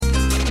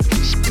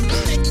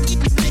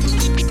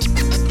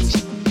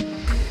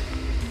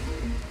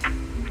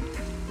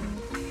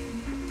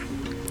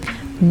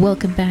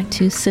Welcome back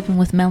to Sipping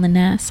with Mel and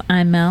Nas.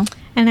 I'm Mel.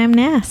 And I'm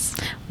Nas.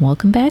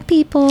 Welcome back,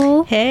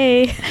 people.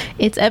 Hey.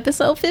 It's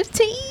episode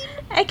 15.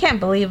 I can't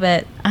believe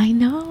it. I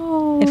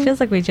know. It feels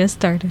like we just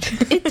started.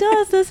 It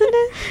does, doesn't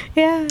it?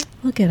 Yeah.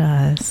 Look at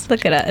us.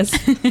 Look at us.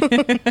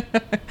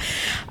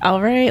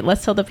 All right,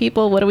 let's tell the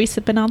people, what are we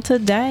sipping on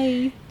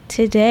today?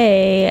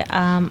 Today,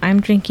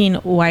 I'm drinking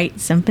white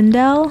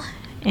Zinfandel,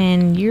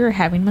 and you're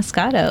having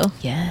Moscato.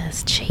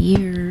 Yes,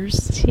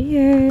 cheers.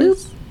 Cheers.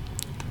 Boop.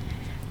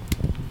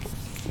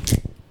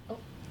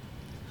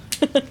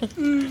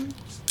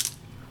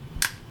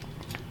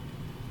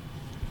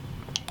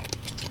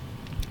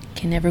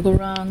 Can never go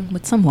wrong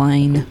with some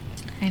wine.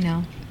 I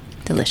know.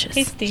 Delicious.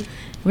 Tasty.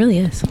 Really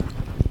is.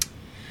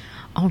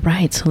 All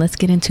right, so let's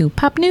get into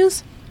pop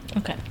news.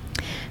 Okay.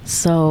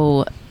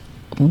 So,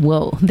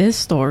 whoa, this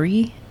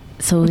story.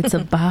 So it's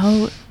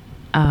about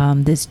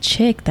this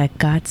chick that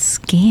got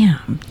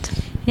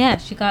scammed. Yeah,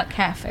 she got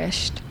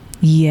catfished.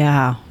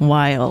 Yeah,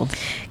 wild.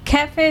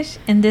 Catfish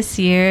in this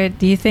year,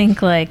 do you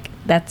think like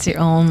that's your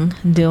own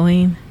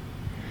doing?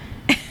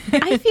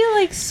 I feel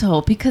like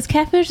so, because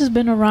catfish has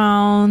been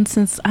around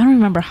since, I don't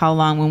remember how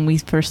long when we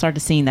first started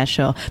seeing that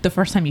show. The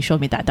first time you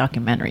showed me that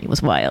documentary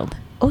was wild.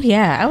 Oh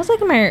yeah, I was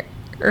like in my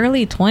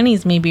early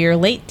 20s maybe, or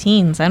late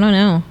teens. I don't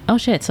know. Oh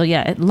shit, so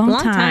yeah,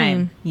 long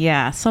time.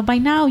 Yeah, so by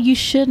now you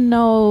should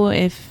know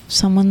if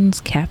someone's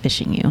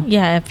catfishing you.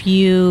 Yeah, if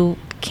you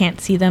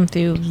can't see them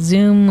through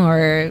Zoom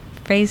or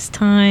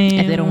FaceTime.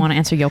 If they don't want to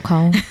answer your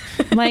call.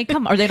 Like,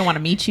 come on. Or they don't want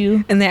to meet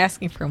you. And they're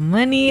asking for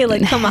money.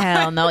 Like, come on.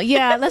 Hell no.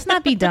 Yeah, let's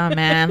not be dumb,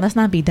 man. Let's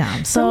not be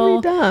dumb.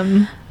 So,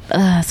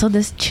 so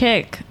this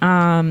chick,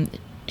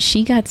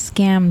 she got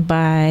scammed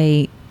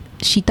by...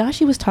 She thought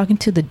she was talking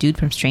to the dude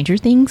from Stranger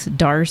Things,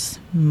 Darce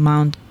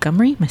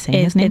Montgomery. Am I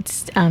saying his name?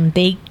 It's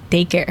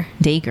Daycare.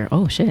 Daycare.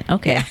 Oh, shit.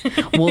 Okay.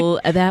 Well,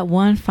 that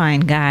one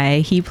fine guy,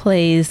 he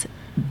plays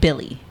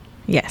Billy.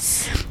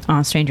 Yes.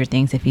 On Stranger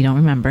Things, if you don't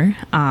remember.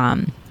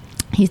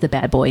 He's the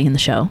bad boy in the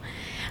show.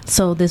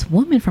 So this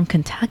woman from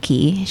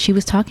Kentucky, she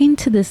was talking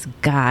to this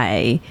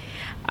guy,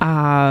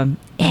 and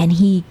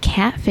he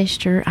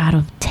catfished her out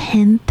of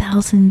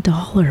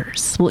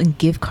 $10,000. Well, in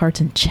gift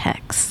cards and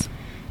checks.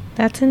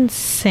 That's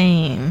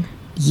insane.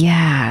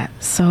 Yeah.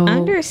 So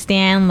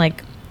understand,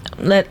 like,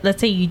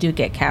 let's say you do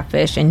get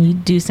catfish and you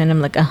do send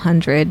him like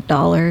 $100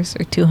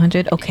 or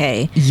 $200.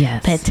 Okay.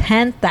 Yes. But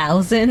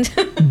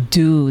 10,000.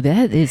 Dude,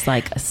 that is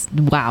like,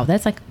 wow.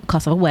 That's like the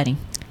cost of a wedding.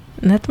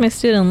 And that's my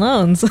student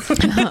loans.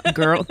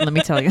 Girl, let me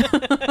tell you.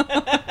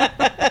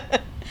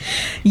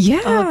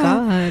 Yeah. Oh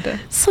God.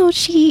 So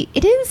it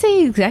didn't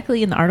say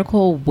exactly in the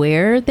article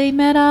where they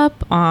met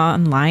up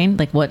online,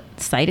 like what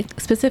site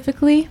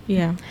specifically.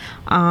 Yeah.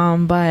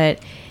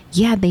 But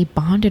yeah, they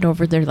bonded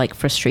over their like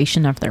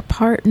frustration of their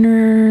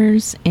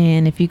partners.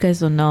 And if you guys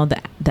don't know,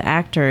 the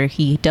actor,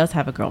 he does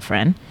have a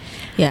girlfriend.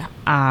 Yeah.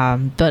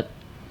 But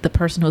the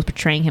person who was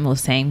portraying him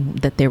was saying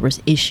that there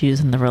was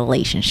issues in the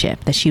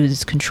relationship, that she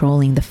was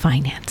controlling the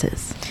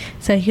finances.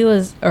 So he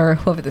was, or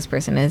whoever this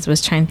person is, was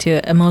trying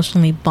to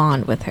emotionally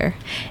bond with her.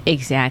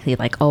 Exactly.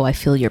 Like, oh, I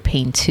feel your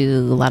pain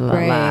too, la la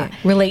la.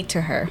 Relate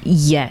to her.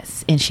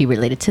 Yes. And she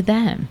related to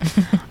them.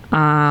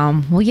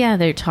 Well, yeah,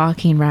 they're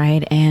talking,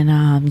 right?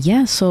 And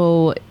yeah,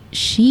 so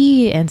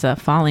she ends up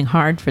falling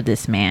hard for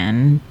this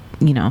man,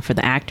 you know, for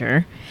the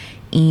actor.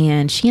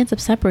 And she ends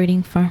up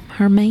separating from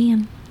her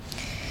man.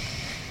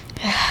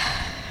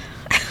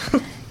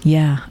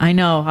 Yeah, I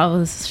know. I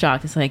was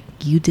shocked. It's like,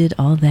 you did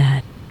all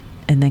that,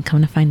 and then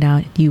come to find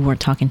out you weren't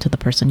talking to the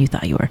person you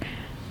thought you were,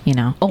 you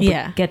know? Oh,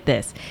 yeah. Get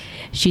this.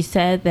 She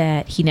said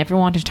that he never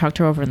wanted to talk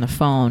to her over on the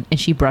phone, and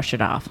she brushed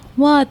it off.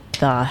 What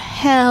the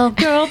hell?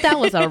 Girl, that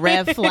was a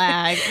red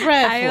flag.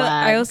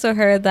 I also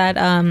heard that,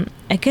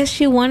 I guess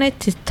she wanted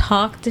to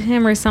talk to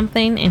him or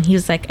something, and he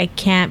was like, I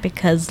can't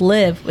because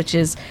Liv, which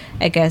is,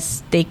 I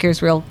guess,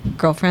 Daker's real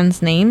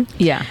girlfriend's name.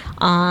 Yeah.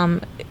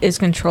 Is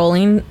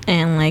controlling,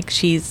 and like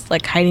she's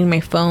like hiding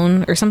my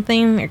phone or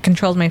something, or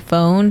controls my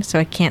phone, so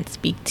I can't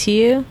speak to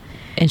you.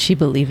 And she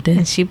believed it.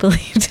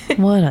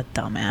 What a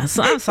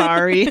dumbass. I'm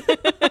sorry.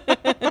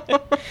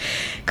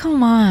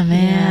 Come on,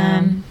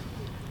 man.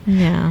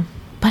 Yeah.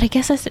 But I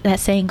guess that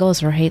saying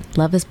goes, right?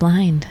 Love is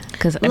blind.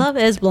 Because love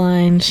is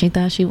blind. She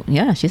thought she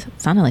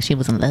sounded like she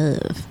was in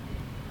love.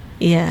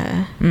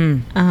 Yeah.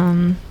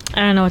 I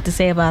don't know what to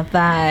say about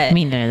that.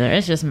 Me neither.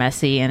 It's just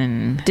messy.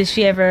 And did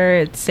she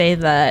ever say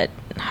that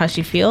how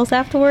she feels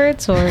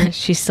afterwards, or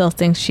she still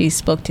thinks she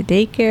spoke to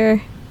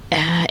Daycare?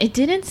 It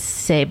didn't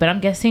say, but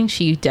I'm guessing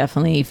she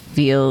definitely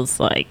feels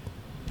like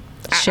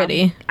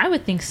shitty. I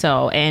would think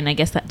so. And I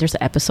guess that there's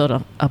an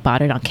episode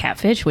about it on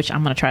Catfish, which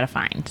I'm gonna try to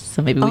find,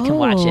 so maybe we can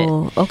watch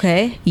it.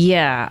 Okay.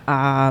 Yeah.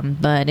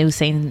 But it was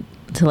saying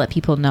to let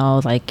people know,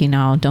 like, you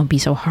know, don't be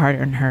so hard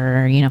on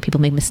her. You know,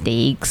 people make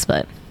mistakes,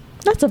 but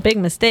that's a big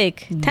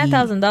mistake.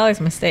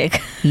 $10,000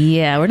 mistake.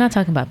 Yeah, we're not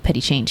talking about petty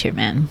change here,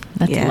 man.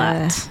 That's a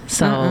lot.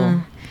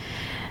 So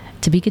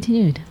to be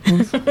continued.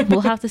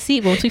 We'll have to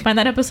see. Once we find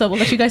that episode, we'll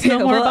let you guys know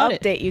more about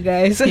it. We'll update you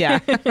guys. Yeah.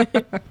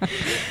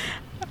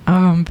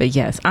 But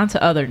yes, on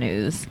to other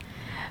news.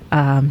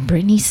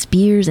 Britney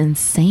Spears and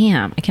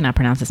Sam. I cannot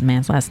pronounce this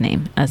man's last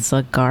name.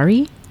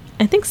 Asghari?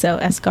 I think so.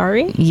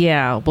 Asghari?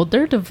 Yeah. Well,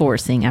 they're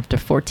divorcing after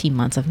 14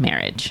 months of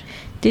marriage.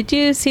 Did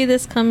you see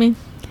this coming?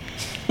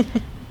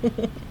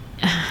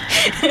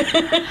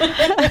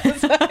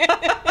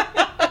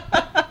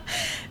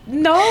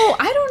 No,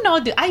 I don't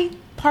know.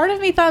 Part of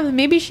me thought that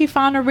maybe she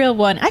found a real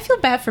one. I feel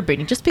bad for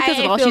Britney just because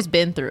of all she's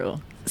been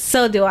through.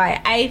 So do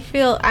I.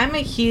 I'm a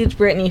huge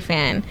Britney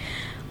fan.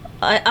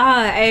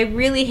 I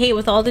really hate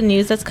with all the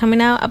news that's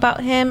coming out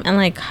about him and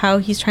like how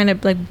he's trying to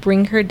like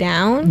bring her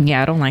down.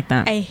 Yeah, I don't like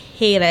that. I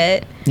hate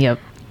it. Yep.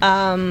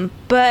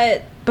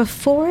 But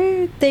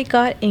before they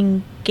got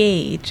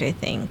engaged, I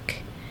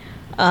think,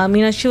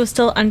 she was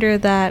still under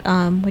that,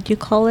 what do you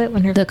call it?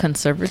 The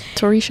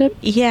conservatorship?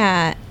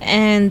 Yeah.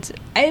 And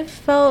I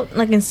felt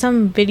like in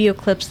some video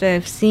clips that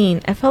I've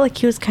seen, I felt like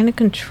he was kind of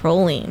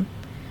controlling.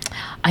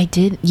 I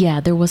did.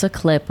 Yeah, there was a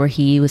clip where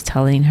he was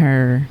telling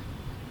her,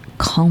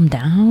 calm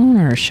down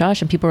or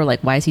shush. And people were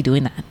like, why is he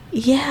doing that?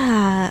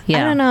 Yeah. I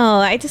don't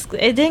know.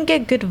 It didn't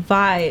get good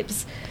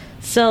vibes.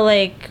 So,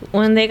 like,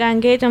 when they got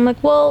engaged, I'm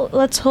like, well,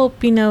 let's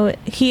hope,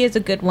 he is a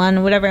good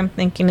one. Whatever I'm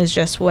thinking is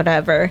just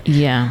whatever.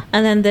 Yeah.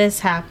 And then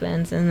this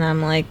happens, and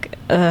I'm like,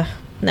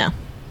 no.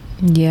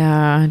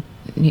 Yeah.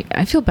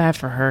 I feel bad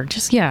for her.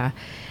 Just, yeah.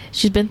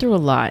 She's been through a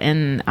lot.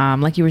 And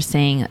like you were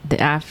saying,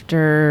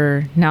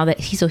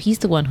 he's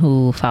the one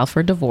who filed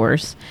for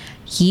divorce.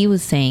 He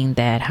was saying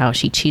that how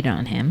she cheated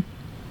on him.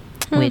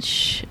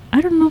 Which I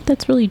don't know if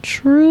that's really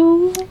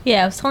true.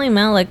 Yeah, I was telling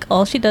Mel, like,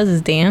 all she does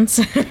is dance.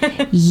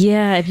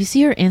 Yeah, if you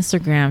see her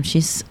Instagram,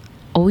 she's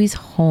always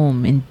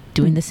home and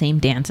doing the same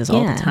dances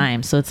all the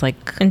time. So it's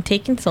like... And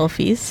taking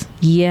selfies.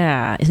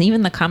 Yeah. And even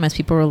in the comments,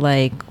 people were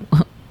like,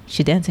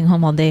 she's dancing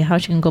home all day. How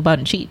she can go about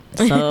and cheat?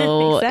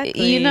 So,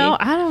 exactly.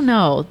 I don't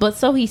know. But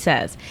so he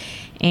says.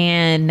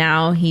 And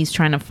now he's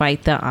trying to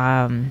fight the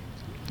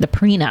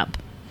prenup.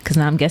 Because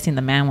now I'm guessing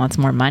the man wants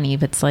more money.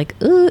 But it's like,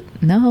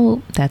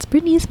 no, that's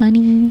Britney's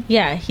money.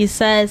 Yeah, he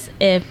says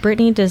if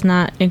Britney does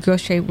not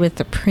negotiate with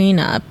the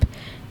prenup,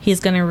 he's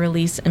going to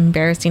release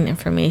embarrassing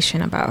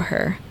information about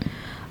her.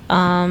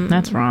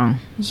 That's wrong.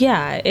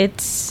 Yeah,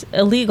 it's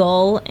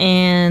illegal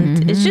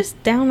and it's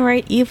just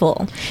downright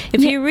evil.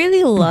 If you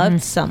really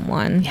loved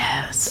someone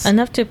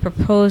enough to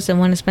propose and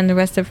want to spend the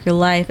rest of your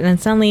life, and then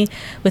suddenly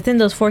within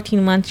those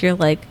 14 months you're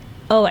like,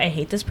 oh, I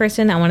hate this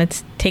person, I want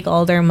to take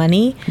all their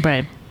money.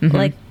 Right.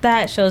 Like,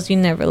 that shows you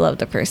never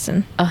loved a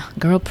person.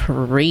 Girl,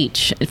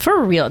 preach.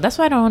 For real. That's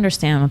why I don't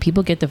understand. When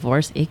people get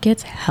divorced, it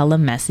gets hella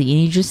messy.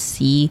 And you just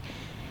see,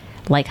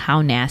 like,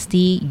 how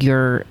nasty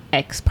your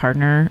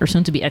ex-partner or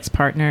soon-to-be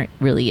ex-partner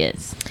really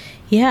is.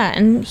 Yeah,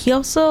 and he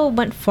also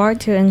went far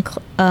to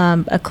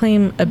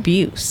acclaim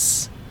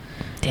abuse.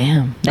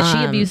 Damn. That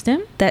she abused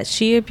him? That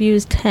she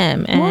abused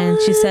him. And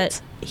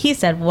he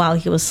said while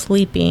he was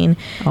sleeping,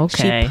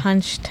 she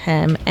punched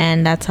him,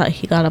 and that's how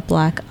he got a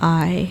black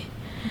eye.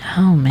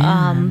 Oh,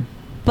 man.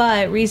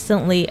 But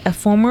recently, a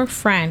former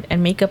friend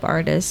and makeup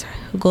artist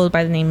who goes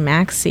by the name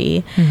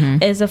Maxie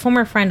is a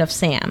former friend of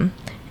Sam.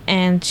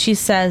 And she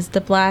says the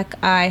black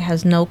eye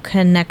has no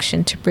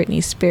connection to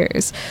Britney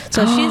Spears.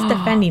 So she's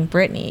defending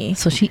Britney.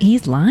 So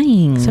he's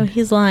lying. So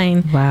he's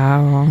lying.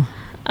 Wow.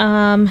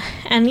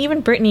 And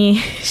even Britney,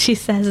 she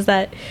says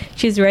that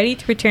she's ready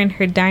to return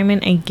her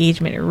diamond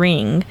engagement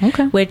ring,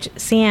 which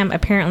Sam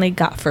apparently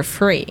got for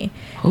free.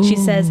 Ooh. She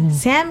says,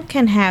 Sam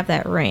can have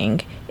that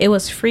ring. It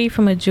was free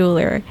from a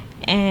jeweler,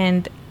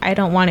 and I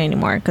don't want it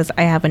anymore because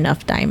I have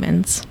enough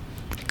diamonds.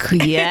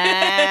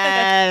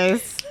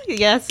 Yes.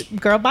 Yes,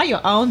 girl, buy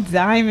your own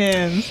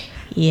diamonds.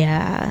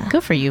 Yeah.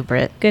 Good for you,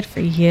 Britt. Good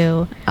for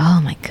you.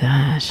 Oh, my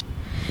gosh.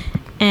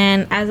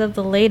 And as of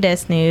the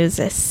latest news,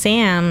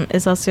 Sam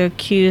is also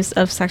accused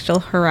of sexual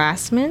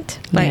harassment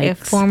by a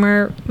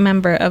former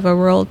member of a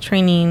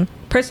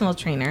personal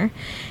trainer.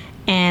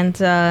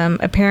 And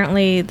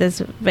apparently this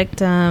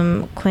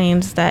victim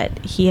claims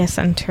that he has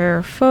sent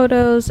her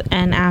photos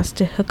and asked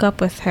to hook up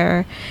with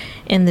her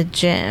in the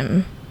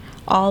gym,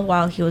 all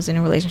while he was in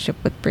a relationship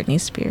with Britney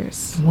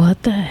Spears.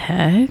 What the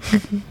heck?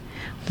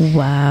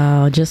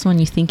 Wow. Just when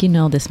you think you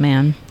know this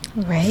man.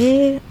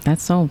 Right?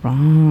 That's so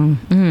wrong.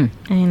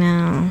 I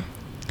know.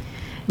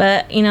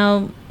 But,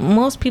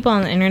 most people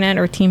on the internet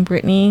are Team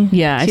Britney.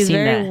 Yeah, I've She's seen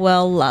very that.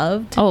 well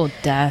loved. Oh,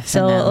 definitely.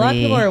 So a lot of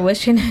people are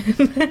wishing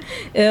him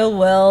ill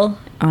will.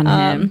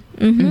 On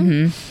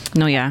him.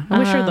 No, yeah. I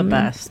wish her the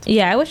best.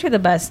 Yeah, I wish her the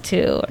best,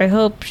 too. I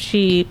hope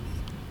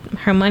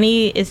her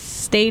money is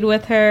stayed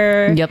with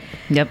her.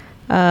 Yep.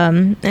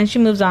 And she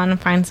moves on and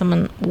finds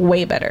someone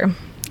way better.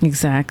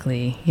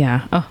 Exactly.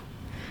 Yeah. Oh.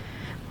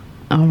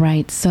 All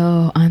right,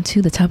 so on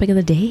to the topic of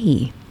the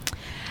day.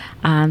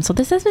 So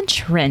this has been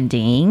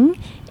trending,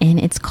 and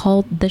it's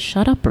called the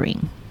Shut Up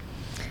Ring.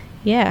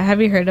 Yeah,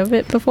 have you heard of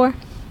it before?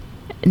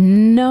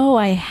 No,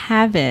 I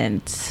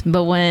haven't.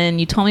 But when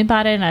you told me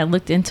about it and I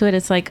looked into it,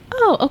 it's like,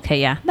 oh,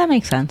 okay, yeah, that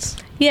makes sense.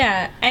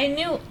 Yeah, I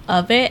knew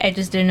of it. I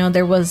just didn't know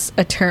there was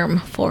a term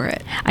for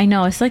it. I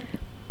know. It's like,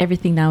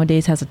 everything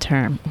nowadays has a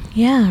term.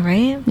 Yeah,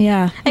 right?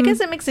 Yeah. I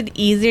guess it makes it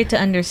easier to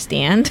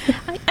understand.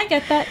 I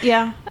get that.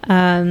 Yeah.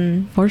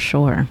 For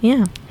sure.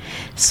 Yeah.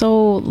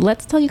 So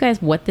let's tell you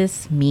guys what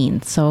this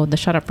means. So the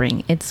shut up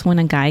ring, it's when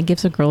a guy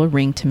gives a girl a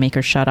ring to make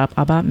her shut up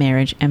about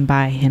marriage and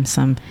buy him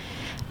some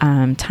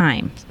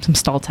time, some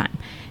stall time.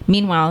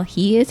 Meanwhile,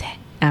 he is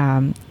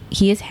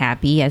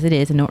happy as it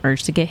is and no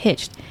urge to get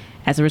hitched.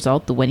 As a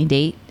result, the wedding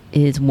date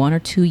is 1 or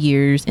 2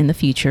 years in the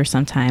future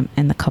sometime,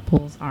 and the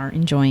couples are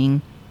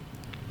enjoying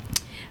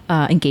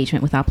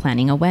engagement without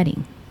planning a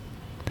wedding.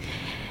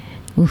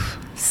 Oof.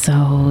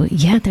 So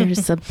yeah,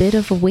 there's a bit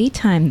of a wait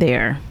time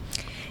there.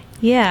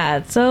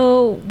 Yeah.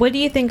 So what do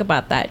you think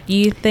about that? Do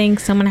you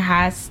think there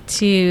has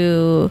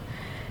to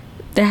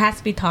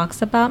be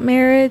talks about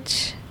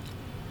marriage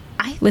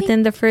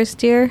within the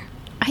first year?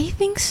 I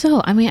think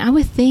so. I mean,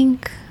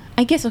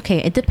 I guess, okay,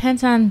 it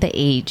depends on the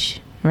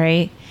age,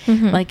 right?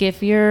 Mm-hmm. Like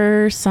if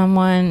you're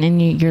someone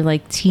and you're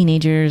like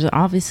teenagers,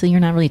 obviously you're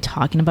not really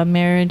talking about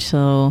marriage.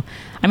 So,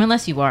 I mean,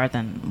 unless you are,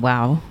 then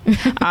wow.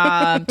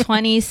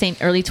 20s,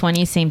 early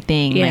 20s, same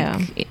thing.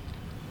 Yeah. Like,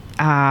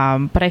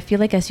 but I feel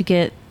like as you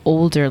get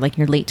older, like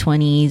your late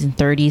 20s and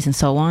 30s and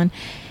so on,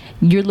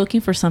 you're looking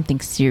for something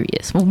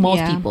serious. Well,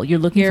 most people, you're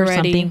looking for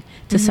ready. Something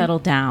to settle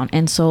down.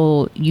 And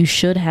so you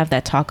should have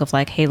that talk of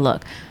like, hey,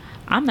 look,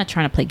 I'm not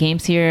trying to play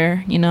games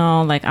here,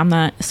 like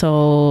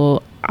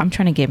I'm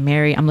trying to get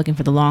married. I'm looking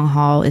for the long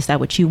haul. Is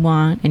that what you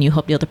want? And you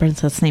hope the other person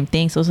says the same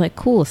thing. So it's like,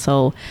 cool.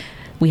 So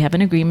we have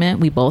an agreement.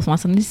 We both want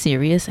something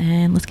serious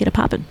and let's get it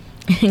popping.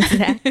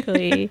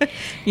 Exactly.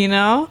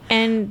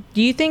 And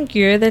do you think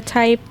you're the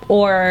type,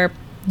 or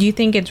do you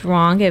think it's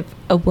wrong if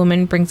a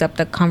woman brings up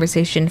the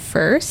conversation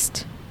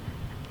first?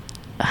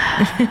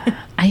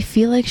 I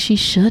feel like she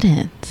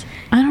shouldn't.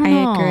 I don't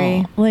know. I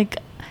agree. Like,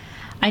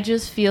 I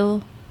just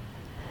feel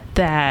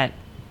that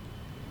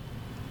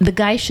the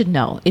guy should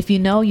know. If you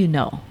know, you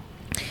know.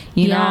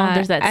 You know,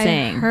 there's that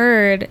saying. I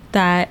heard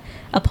that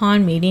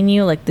upon meeting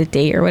you, like the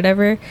date or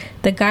whatever,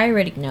 the guy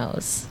already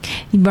knows.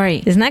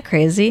 Right. Isn't that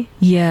crazy?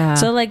 Yeah.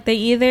 So like they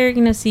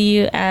either, see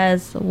you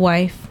as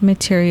wife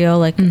material,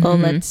 like, oh,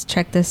 let's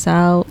check this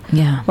out.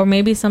 Yeah. Or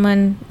maybe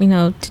someone,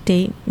 to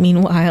date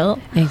meanwhile.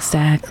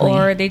 Exactly.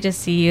 Or they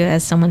just see you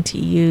as someone to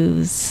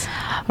use.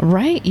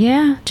 Right.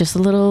 Yeah. Just a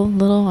little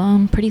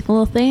pretty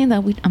little thing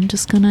that I'm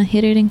just going to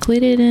hit it and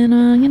quit it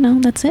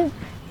and, that's it.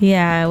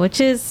 Yeah. Which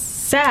is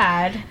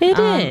sad. It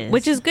is.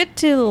 Which is good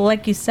to,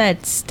 like you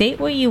said, state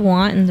what you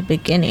want in the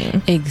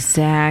beginning.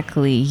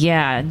 Exactly.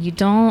 Yeah. You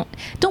don't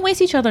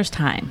waste each other's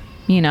time.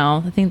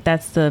 I think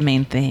that's the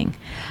main thing.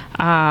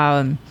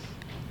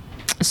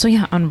 So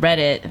yeah, on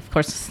Reddit, of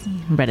course,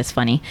 Reddit's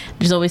funny.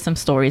 There's always some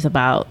stories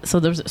about, so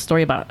there's a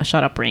story about a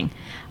shut up ring.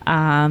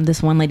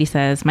 This one lady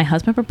says, my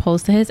husband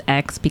proposed to his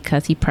ex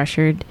because he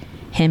pressured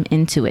him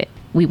into it.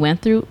 We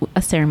went through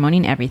a ceremony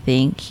and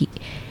everything.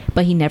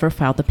 But he never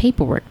filed the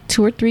paperwork.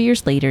 2 or 3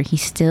 years later, they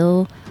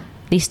still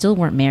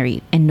weren't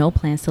married and no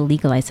plans to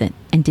legalize it,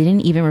 and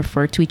didn't even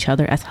refer to each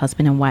other as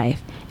husband and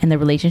wife, and the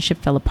relationship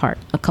fell apart.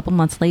 A couple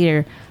months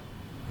later,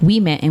 we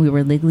met and we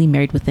were legally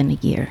married within a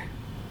year.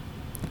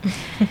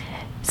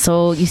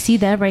 So you see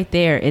that right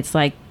there. It's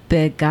like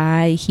the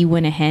guy, he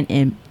went ahead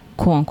and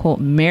quote unquote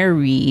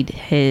married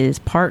his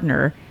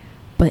partner,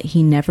 but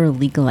he never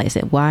legalized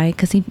it. Why?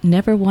 Because he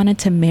never wanted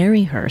to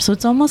marry her. So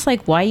it's almost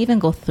like, why even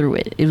go through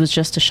it? It was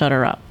just to shut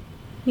her up.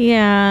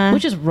 Yeah.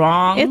 Which is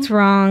wrong. It's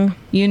wrong.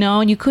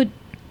 You could,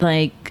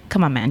 like,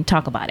 come on, man,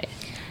 talk about it.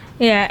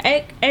 Yeah,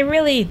 I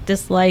really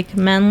dislike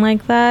men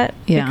like that.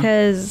 Yeah.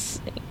 Because,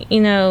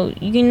 you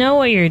know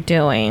what you're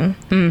doing.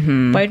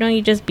 Mm-hmm. Why don't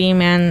you just be a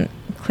man,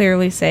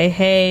 clearly say,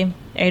 hey,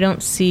 I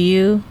don't see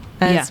you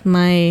as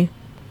my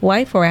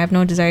wife, or I have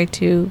no desire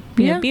to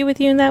be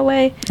with you in that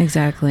way.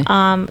 Exactly.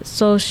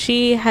 So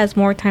she has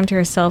more time to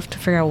herself to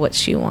figure out what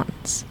she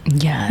wants.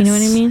 Yes. You know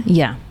what I mean?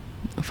 Yeah,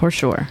 for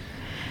sure.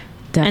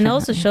 Definitely. And it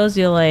also shows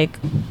you, like,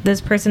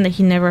 this person that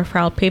he never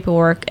filed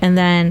paperwork, and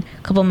then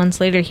a couple months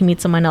later he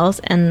meets someone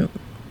else and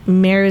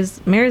marries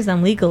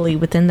them legally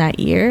within that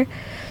year.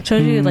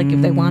 Shows you, like,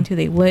 if they want to,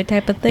 they would,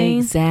 type of thing.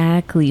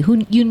 Exactly.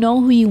 Who you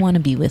want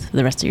to be with for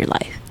the rest of your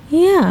life.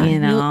 Yeah.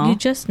 You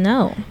just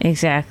know.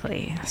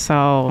 Exactly.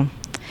 So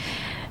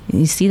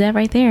you see that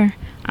right there.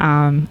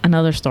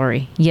 Another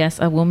story. Yes,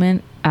 a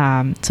woman.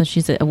 So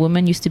she said, a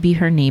woman used to be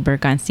her neighbor,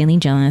 got insanely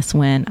jealous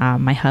when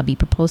my hubby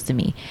proposed to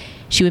me.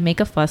 She would make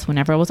a fuss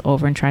whenever I was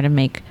over and try to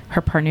make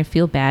her partner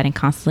feel bad and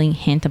constantly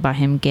hint about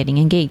him getting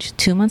engaged.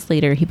 2 months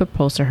later, he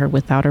proposed to her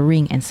without a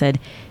ring and said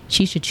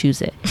she should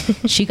choose it.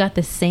 She got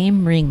the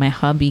same ring my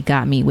hubby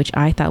got me, which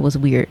I thought was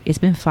weird. It's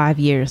been 5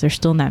 years. They're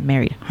still not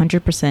married.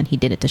 100% he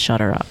did it to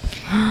shut her up.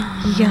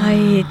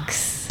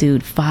 Yikes.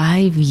 Dude,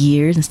 5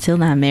 years and still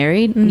not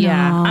married? No.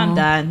 Yeah, I'm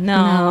done.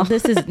 No.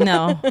 This is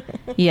no.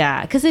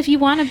 Yeah, because if you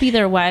want to be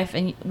their wife,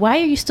 and why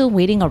are you still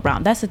waiting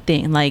around? That's the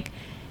thing. Like,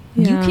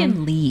 you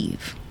can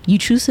leave. You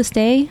choose to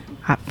stay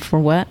for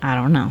what? I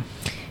don't know.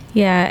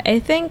 Yeah, I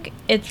think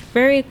it's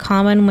very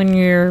common when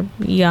you're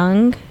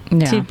young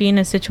to be in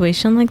a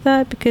situation like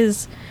that,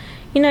 because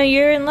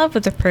you're in love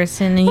with the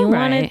person and you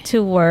want it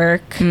to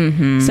work.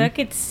 So I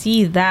could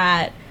see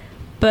that.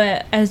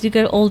 But as you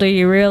get older,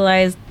 you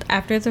realize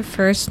after the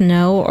first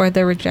no or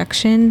the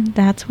rejection,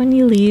 that's when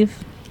you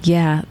leave.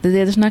 Yeah,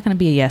 there's not going to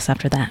be a yes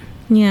after that.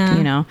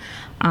 Yeah.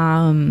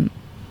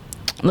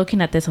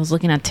 Looking at this, I was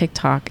looking at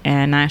TikTok,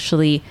 and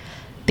actually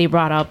they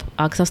brought up,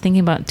 because I was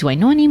thinking about, do I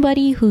know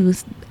anybody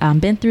who's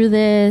been through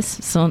this?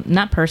 So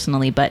not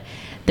personally, but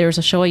there was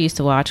a show I used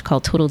to watch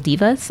called Total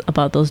Divas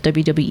about those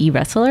WWE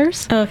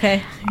wrestlers.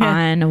 Okay. Yeah.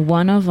 And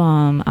one of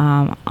them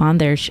on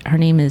there, her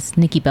name is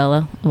Nikki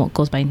Bella. Well, it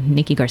goes by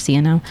Nikki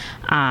Garcia now,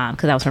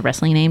 because that was her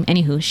wrestling name.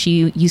 Anywho,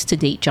 she used to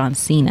date John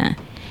Cena.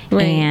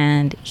 Right.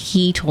 And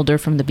he told her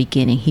from the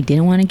beginning he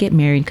didn't want to get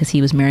married because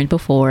he was married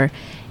before.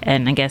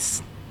 And I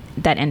guess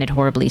that ended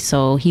horribly.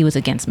 So he was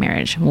against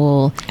marriage.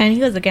 Well, and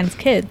he was against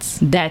kids.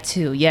 That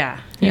too.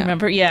 Yeah. You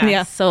remember?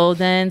 Yeah. So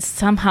then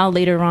somehow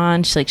later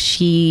on,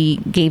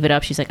 she gave it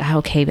up. She's like,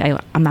 okay,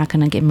 I'm not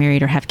going to get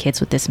married or have kids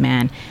with this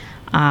man.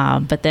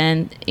 But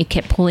then it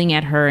kept pulling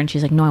at her, and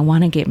she's like, no, I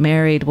want to get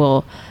married.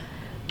 Well,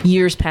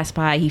 years passed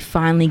by. He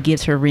finally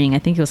gives her a ring. I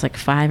think it was like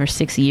 5 or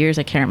 6 years.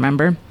 I can't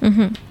remember.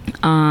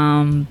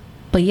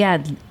 But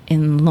yeah,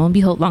 and lo and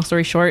behold, long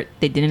story short,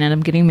 they didn't end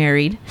up getting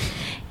married.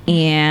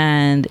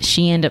 And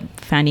she ended up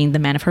finding the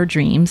man of her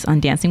dreams on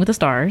Dancing with the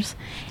Stars.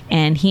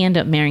 And he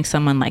ended up marrying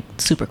someone like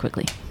super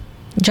quickly.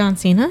 John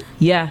Cena?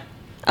 Yeah.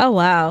 Oh,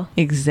 wow.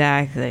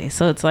 Exactly.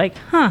 So it's like,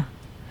 huh.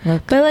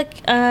 Look. But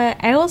like, I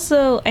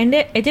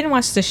didn't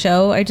watch the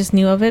show. I just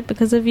knew of it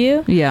because of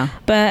you. Yeah.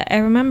 But I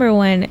remember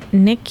when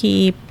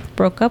Nikki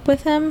broke up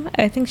with him,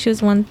 I think she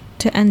was one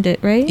to end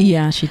it, right?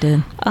 Yeah, she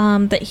did.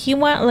 That he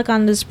went like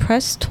on this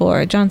press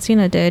tour, John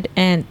Cena did,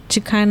 and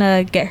to kind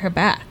of get her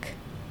back.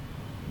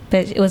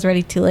 But it was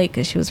already too late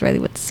because she was already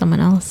with someone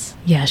else.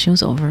 Yeah, she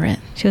was over it.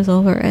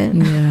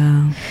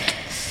 Yeah.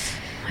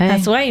 Hey.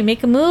 That's why you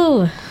make a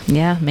move.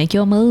 Yeah, make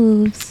your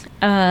moves.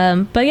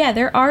 But yeah,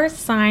 there are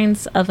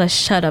signs of a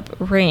shut up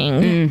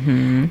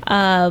ring.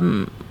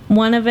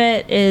 One of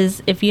it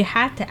is if you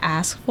had to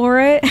ask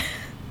for it,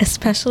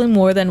 especially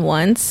more than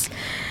once,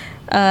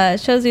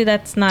 shows you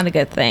that's not a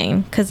good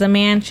thing, because a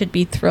man should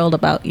be thrilled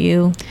about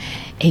you.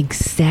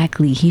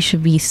 Exactly. He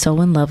should be so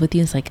in love with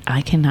you. It's like,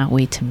 I cannot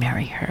wait to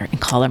marry her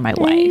and call her my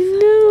wife.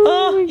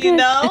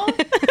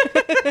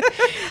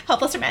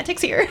 Helpless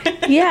romantics here.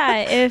 Yeah,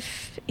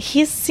 if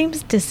he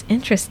seems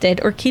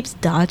disinterested or keeps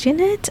dodging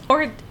it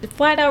or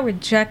flat out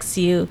rejects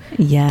you,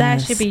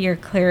 that should be your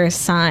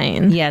clearest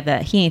sign. Yeah,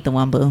 that he ain't the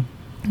one, boo.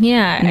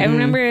 Yeah, I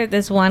remember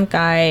this one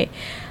guy,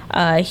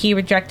 he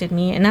rejected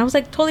me, and I was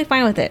like totally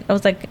fine with it. I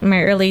was like in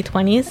my early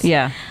 20s.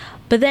 Yeah.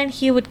 But then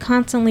he would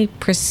constantly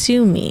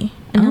pursue me.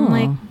 And I'm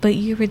like, but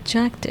you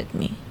rejected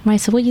me. Right,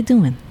 so what are you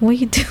doing?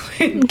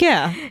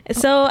 Yeah.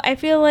 So I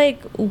feel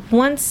like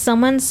once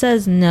someone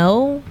says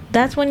no,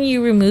 that's when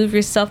you remove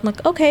yourself. I'm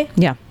like, okay.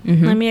 Yeah.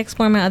 Let me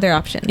explore my other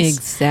options.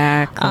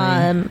 Exactly.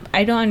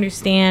 I don't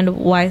understand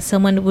why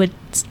someone would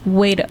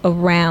wait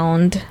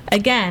around.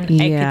 Again, I could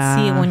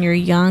see it when you're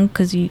young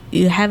because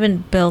you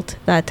haven't built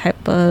that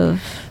type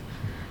of,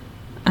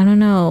 I don't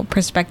know,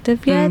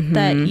 perspective yet,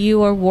 that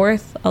you are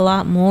worth a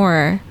lot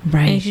more.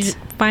 Right. And you should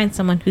find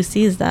someone who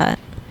sees that.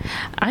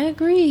 I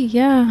agree,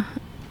 yeah.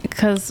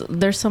 Because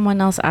there's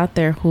someone else out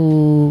there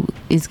who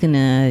is going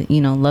to,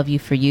 love you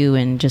for you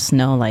and just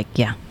know, like,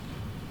 yeah.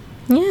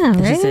 Yeah,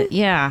 this right? is it.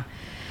 Yeah.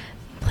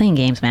 Playing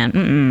games,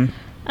 man.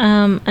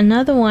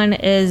 Another one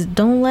is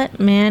don't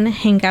let men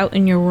hang out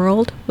in your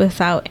world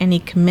without any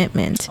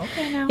commitment.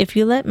 Okay, now. If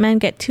you let men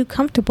get too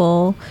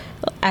comfortable,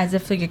 as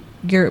if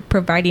you're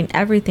providing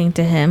everything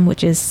to him,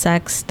 which is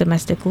sex,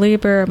 domestic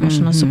labor,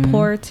 emotional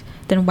support,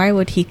 then why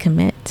would he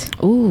commit?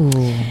 Ooh.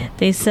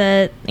 They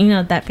said,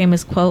 that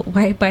famous quote,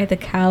 why buy the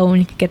cow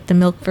when you could get the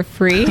milk for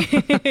free?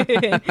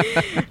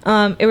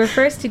 It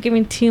refers to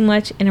giving too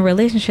much in a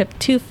relationship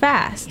too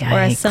fast. Yikes. Or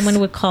as someone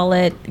would call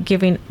it,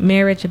 giving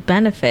marriage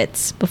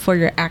benefits before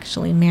you're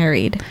actually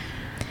married.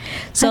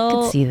 So I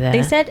could see that.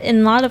 They said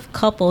in a lot of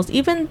couples,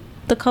 even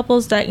the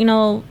couples that,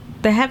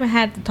 they haven't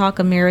had the talk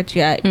of marriage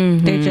yet.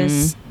 They're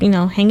just,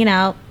 hanging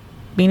out,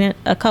 being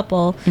a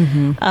couple.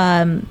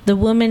 The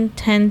women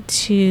tend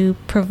to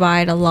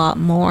provide a lot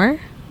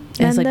more.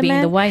 It's like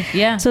being the wife,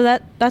 yeah. So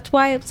that's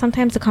why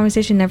sometimes the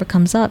conversation never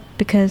comes up,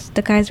 because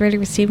the guy's already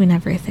receiving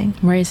everything.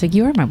 Right, it's like,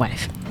 you are my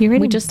wife.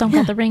 We just don't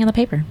got the ring on the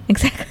paper.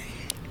 Exactly.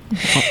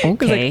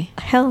 Okay. Like,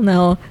 hell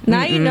no.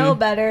 Now you know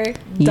better.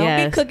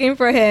 Don't be cooking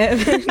for him.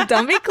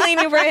 Don't be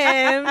cleaning for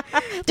him.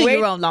 Do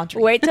your own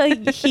laundry. Wait till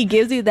he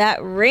gives you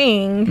that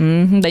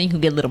ring. Then you can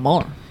get a little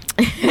more.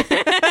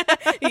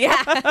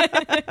 Yeah.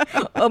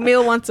 A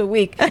meal once a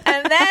week.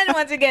 And then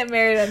once you get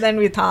married, and then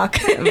we talk.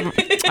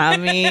 I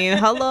mean,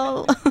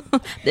 hello.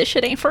 This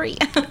shit ain't free.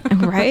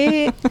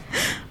 Right?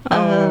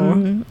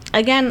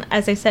 Again,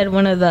 as I said,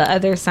 one of the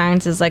other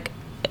signs is like,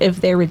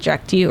 if they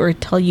reject you or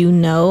tell you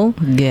no,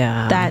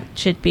 that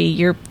should be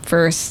your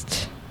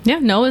first. Yeah,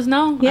 no is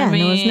no. Yeah,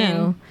 no is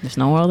no. There's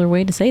no other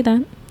way to say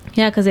that.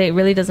 Yeah, because it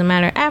really doesn't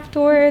matter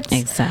afterwards.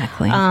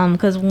 Exactly.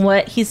 Because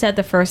what he said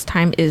the first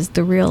time is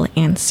the real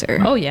answer.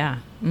 Oh, yeah.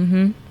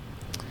 Mm-hmm.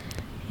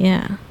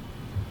 Yeah.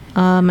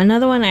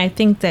 Another one, I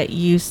think that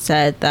you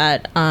said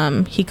that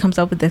he comes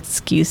up with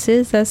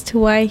excuses as to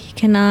why he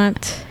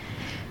cannot.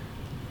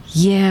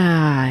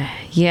 Yeah,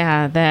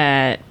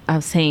 that I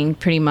was saying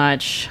pretty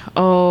much,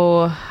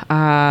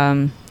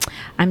 I'm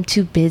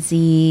too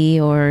busy,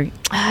 or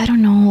I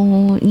don't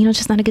know,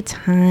 just not a good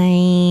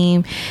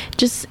time.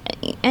 Just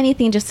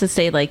anything just to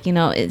say, like,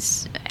 I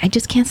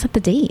just can't set the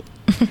date.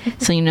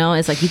 So,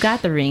 it's like, you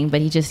got the ring,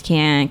 but he just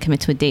can't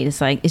commit to a date.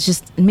 It's like, it's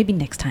just maybe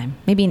next time,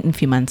 maybe in a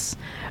few months,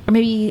 or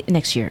maybe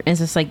next year. And it's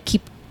just like,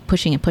 keep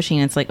pushing and pushing.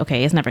 And it's like,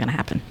 okay, it's never going to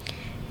happen.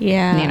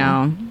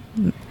 Yeah.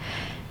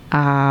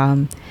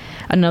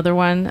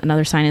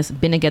 Another sign is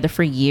been together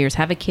for years,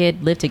 have a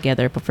kid, live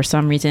together, but for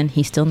some reason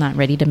he's still not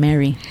ready to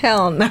marry.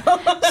 Hell no.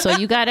 So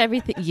you got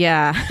everything.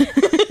 Yeah.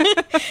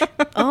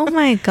 Oh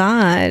my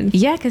God.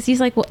 Yeah, because he's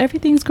like, well,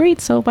 everything's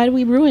great, so why do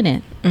we ruin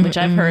it? Which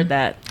I've heard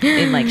that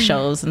in like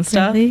shows and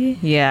stuff. Really?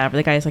 Yeah, but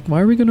the guy's like, why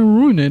are we gonna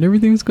ruin it?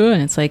 Everything's good.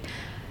 And it's like,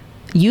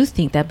 you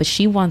think that, but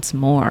she wants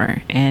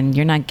more, and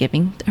you're not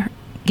giving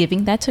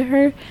that to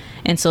her.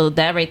 And so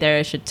that right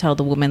there should tell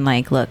the woman,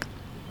 like, look,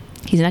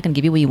 he's not gonna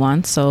give you what you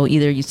want, so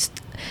either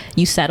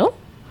you settle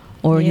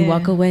or you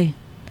walk away.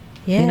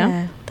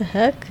 Yeah. The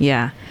heck?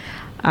 Yeah.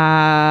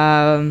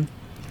 And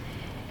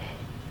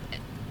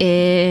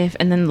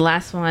then the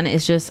last one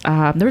is just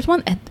there was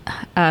one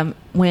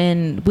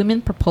when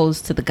women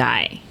propose to the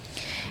guy.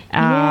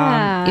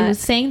 It was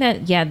saying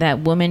that that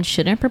women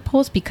shouldn't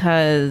propose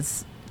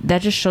because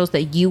that just shows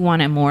that you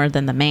want it more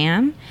than the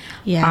man.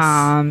 Yes.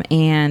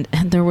 And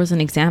there was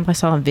an example. I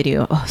saw a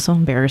video. Oh, so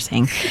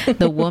embarrassing.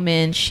 The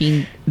woman,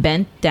 she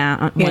bent down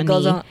on one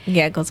knee.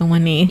 It goes on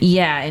one knee.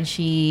 Yeah, and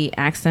she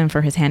asked him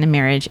for his hand in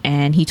marriage,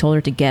 and he told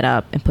her to get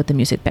up and put the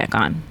music back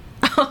on.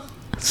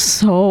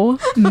 So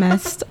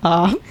messed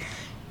up.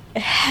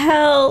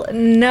 Hell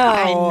no.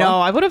 I know.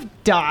 I would have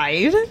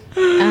died.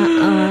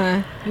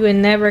 You would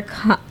never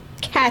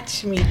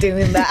catch me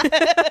doing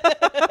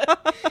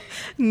that.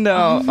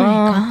 No. Oh my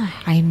God.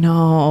 I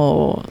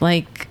know.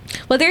 Like,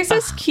 well, there's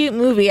this cute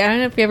movie. I don't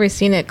know if you've ever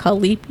seen it,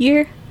 called Leap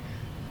Year.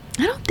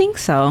 I don't think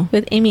so.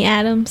 With Amy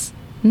Adams.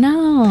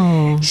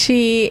 No.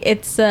 So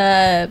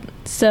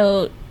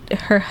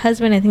her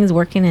husband, I think, is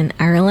working in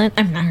Ireland.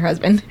 I'm not her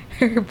husband.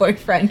 Her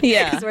boyfriend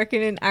is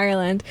working in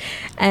Ireland,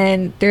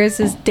 and there's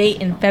this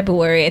date in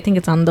February. I think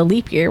it's on the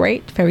leap year,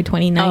 right? February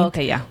 29th. Oh,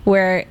 okay, yeah.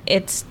 Where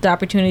it's the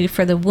opportunity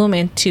for the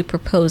woman to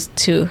propose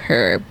to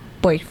her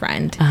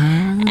boyfriend,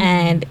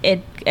 and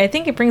I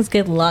think it brings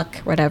good luck,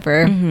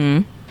 whatever.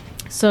 Mm-hmm.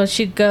 So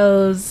she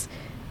goes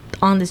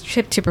on this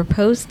trip to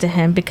propose to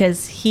him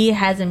because he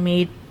hasn't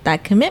made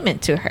that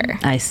commitment to her.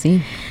 I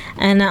see.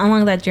 And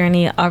along that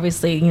journey,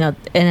 obviously, ended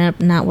up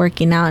not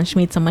working out, and she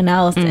meets someone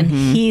else, and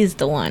he's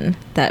the one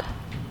that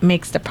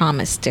makes the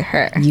promise to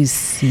her. You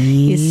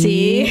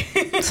see?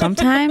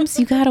 Sometimes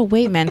you gotta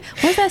wait, man.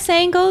 What's that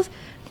saying goes?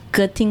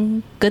 Good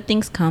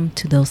things come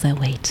to those that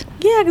wait.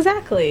 Yeah,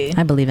 exactly.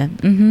 I believe it.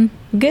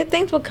 Mm-hmm. Good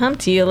things will come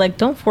to you. Like,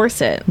 don't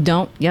force it.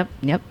 Yep.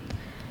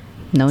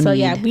 No need. So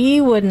yeah, we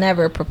would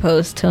never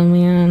propose to a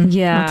man.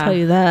 Yeah, I'll tell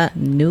you that.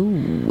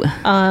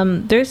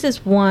 No. There's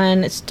this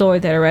one story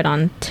that I read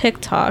on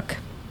TikTok.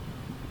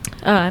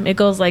 It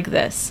goes like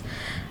this: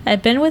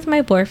 I've been with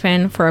my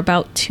boyfriend for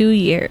about 2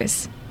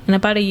 years, and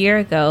about a year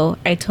ago,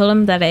 I told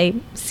him that I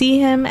see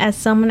him as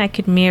someone I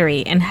could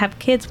marry and have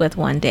kids with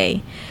one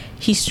day.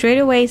 He straight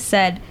away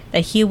said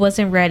that he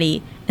wasn't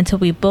ready until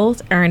we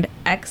both earned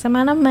X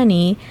amount of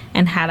money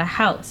and had a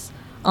house,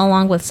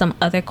 along with some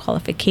other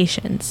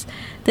qualifications.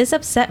 This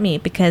upset me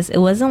because it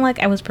wasn't like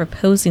I was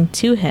proposing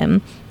to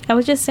him. I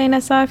was just saying I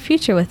saw a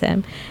future with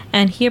him,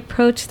 and he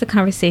approached the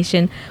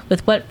conversation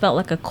with what felt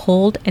like a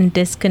cold and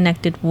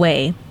disconnected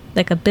way,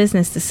 like a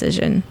business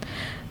decision.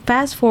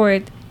 Fast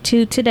forward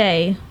to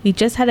today, we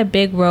just had a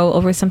big row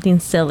over something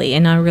silly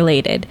and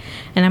unrelated,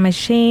 and I'm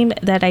ashamed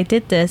that I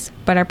did this,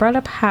 but I brought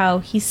up how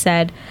he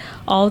said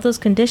all those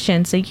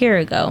conditions a year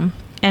ago,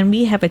 and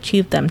we have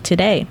achieved them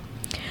today.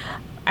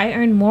 I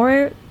earned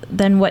more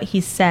than what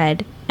he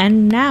said,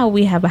 and now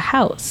we have a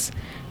house.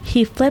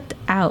 He flipped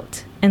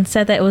out and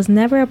said that it was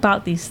never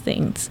about these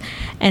things,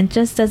 and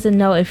just doesn't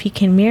know if he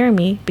can marry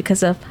me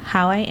because of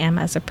how I am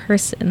as a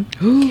person.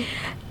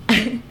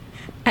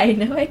 I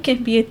know it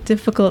can be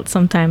difficult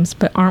sometimes,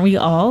 but aren't we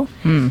all?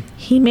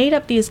 He made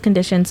up these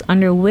conditions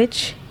under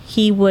which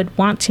he would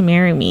want to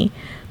marry me,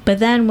 but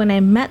then when I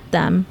met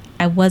them,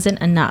 I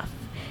wasn't enough.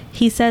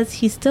 He says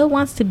he still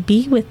wants to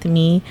be with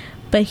me,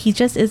 but he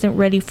just isn't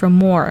ready for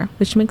more,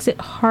 which makes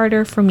it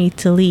harder for me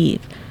to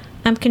leave.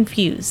 I'm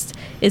confused.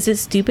 Is it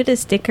stupid to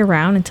stick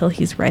around until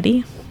he's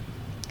ready?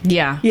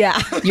 Yeah.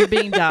 You're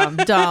being dumb.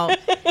 Don't.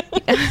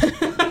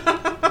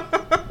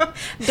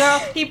 Girl,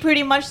 he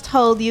pretty much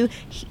told you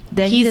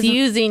that he's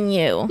using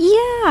you.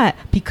 Yeah,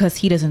 because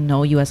he doesn't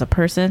know you as a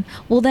person.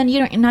 Well, then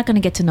you're not going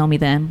to get to know me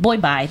then. Boy,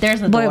 bye.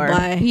 There's the door. Boy,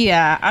 bye.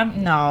 Yeah,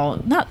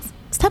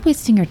 stop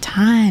wasting your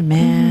time,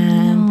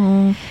 man.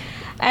 No.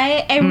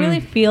 I really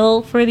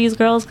feel for these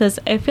girls because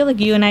I feel like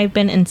you and I have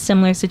been in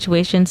similar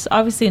situations.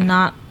 Obviously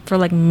not for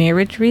like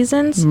marriage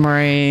reasons.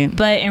 Right.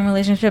 But in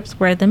relationships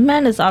where the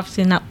man is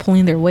obviously not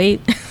pulling their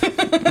weight.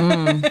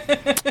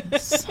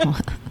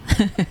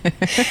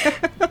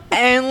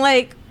 And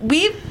like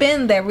we've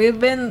been there, we've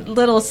been a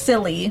little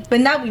silly,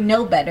 but now we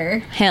know better.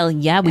 Hell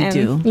yeah, we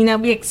do. You know,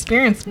 we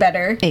experience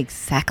better.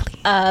 Exactly.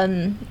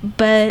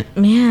 But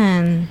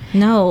man,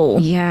 no.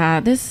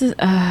 Yeah, this is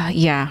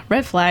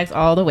red flags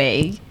all the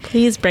way.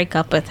 Please break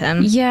up with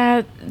him.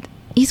 Yeah,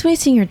 he's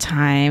wasting your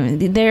time.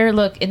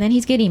 Look, and then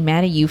he's getting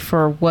mad at you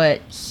for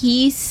what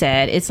he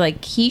said. It's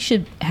like he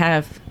should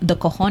have the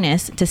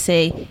cojones to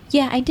say,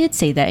 yeah, I did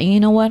say that, and you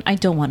know what, I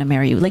don't want to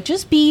marry you. Like,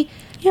 just be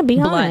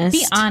blunt. Honest.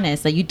 Be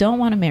honest that you don't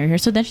want to marry her.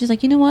 So then she's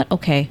like, you know what,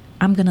 okay,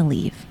 I'm gonna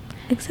leave.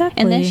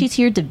 Exactly. And then she's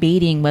here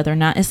debating whether or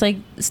not. It's like,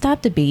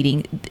 stop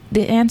debating.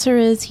 The answer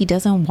is he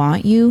doesn't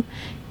want you.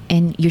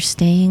 And you're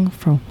staying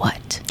for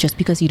what? Just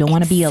because you don't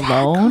want to be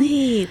alone?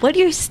 What are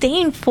you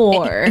staying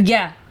for?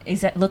 Yeah.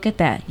 Exactly. Look at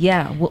that.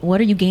 Yeah.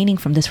 What are you gaining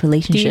from this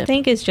relationship? Do you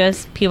think it's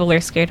just people are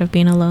scared of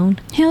being alone?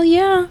 Hell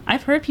yeah.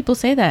 I've heard people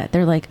say that.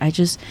 They're like, I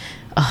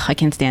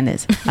can't stand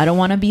this. I don't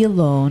want to be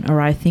alone,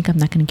 or I think I'm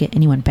not going to get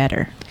anyone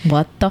better.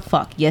 What the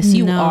fuck? Yes,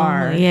 you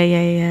are.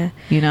 Yeah.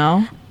 You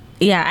know?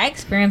 Yeah, I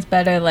experienced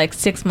better like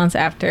 6 months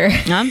after.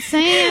 I'm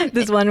saying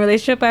this one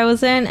relationship I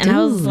was in, and I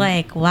was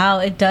like, wow,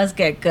 it does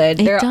get good.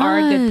 There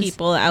are good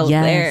people out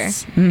there.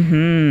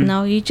 Mm-hmm.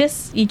 No, you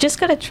just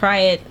gotta try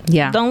it.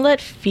 Yeah. Don't let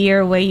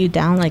fear weigh you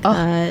down like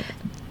that.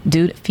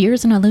 Dude, fear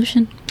is an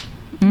illusion.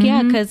 Mm-hmm.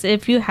 Yeah, because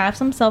if you have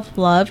some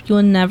self-love, you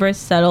will never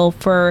settle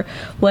for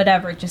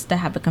whatever just to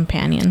have a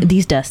companion.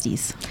 These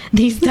dusties.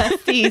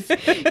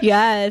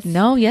 Yes.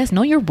 Know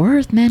your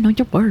worth, man. Know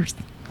your worth.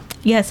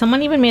 Yeah,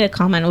 someone even made a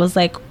comment. It was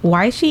like,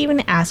 why is she even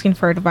asking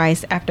for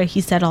advice after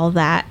he said all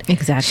that?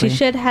 Exactly. She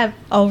should have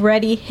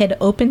already hid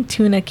open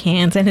tuna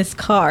cans in his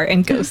car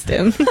and ghosted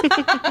him.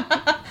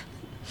 That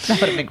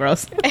would have been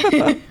gross. You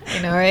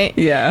know, right?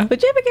 Yeah.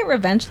 Would you ever get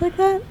revenge like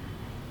that?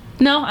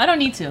 No, I don't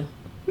need to.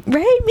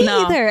 Right? Me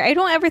either. I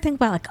don't ever think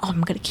about like, oh,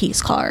 I'm going to key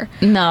his car.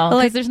 No,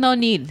 like there's no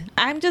need.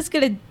 I'm just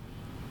going to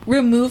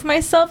remove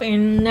myself and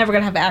you're never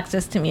gonna have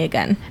access to me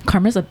again.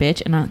 Karma's a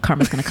bitch, and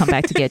karma's gonna come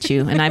back to get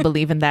you, and I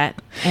believe in that,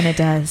 and it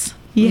does.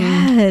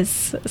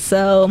 Yes.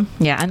 So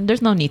yeah, and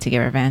there's no need to get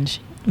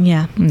revenge.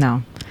 Yeah.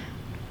 No.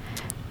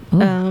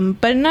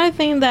 But another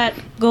thing that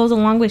goes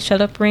along with shut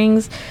up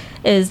rings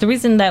is the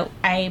reason that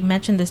I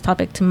mentioned this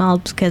topic to Mel,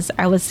 because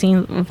I was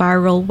seeing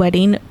viral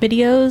wedding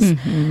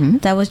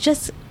videos that was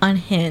just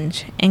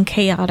unhinged and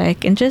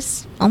chaotic and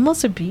just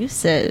almost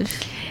abusive.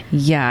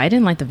 Yeah, I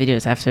didn't like the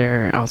videos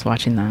after I was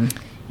watching them.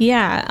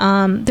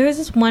 Yeah, there was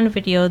this one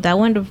video that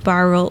went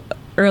viral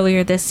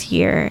earlier this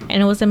year,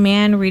 and it was a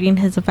man reading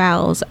his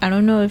vows. I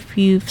don't know if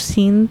you've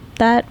seen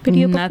that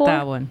video before. Not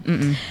that one.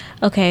 Mm-mm.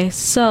 Okay,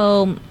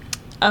 so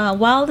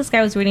while this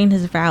guy was reading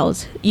his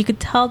vows, you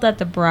could tell that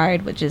the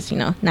bride, which is, you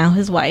know, now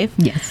his wife,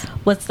 yes,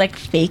 was like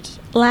fake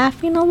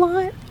laughing a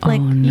lot.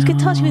 Like, no. You could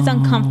tell she was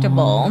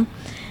uncomfortable,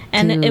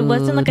 and it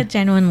wasn't like a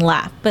genuine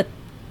laugh. But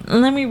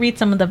let me read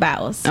some of the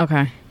vows.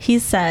 Okay. He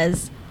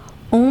says,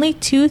 only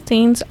 2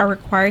 things are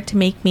required to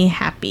make me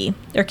happy,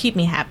 or keep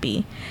me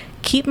happy: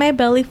 keep my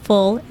belly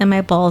full and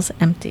my balls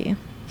empty.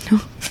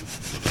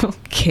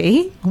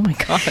 Okay. Oh my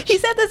gosh. He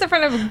said this in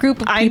front of a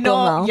group of people. I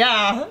know.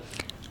 Now.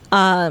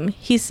 Yeah.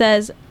 He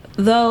says,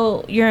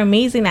 though you're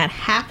amazing at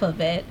half of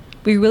it,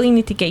 we really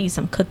need to get you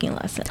some cooking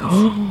lessons.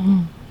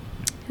 And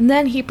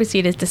then he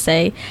proceeded to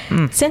say,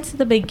 since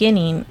the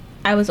beginning,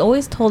 I was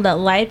always told that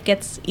life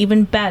gets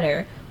even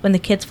better when the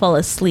kids fall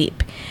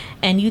asleep,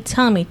 and you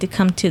tell me to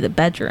come to the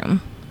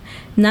bedroom.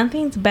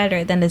 Nothing's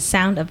better than the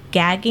sound of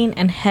gagging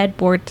and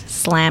headboard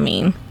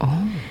slamming.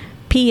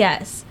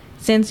 P.S.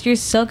 Since you're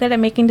so good at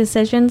making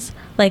decisions,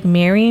 like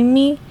marrying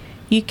me,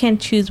 you can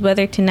choose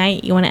whether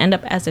tonight you want to end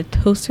up as a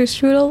toaster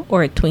strudel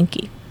or a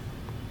Twinkie.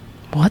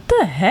 What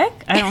the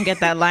heck? I don't get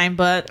that line,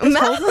 but... Mel,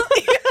 you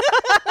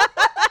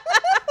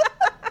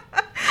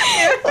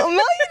don't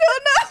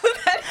know who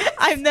that is.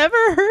 I've never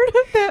heard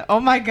of that. Oh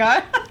my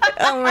god.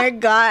 Oh my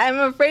god. I'm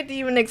afraid to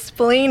even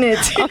explain it.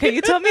 Okay,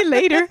 you tell me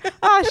later.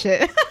 Oh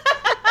shit.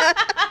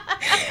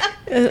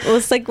 It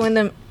was like when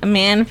a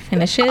man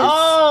finishes,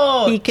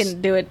 he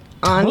can do it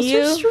on toaster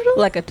you strudel?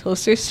 like a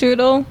toaster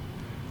strudel,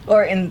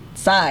 or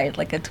inside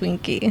like a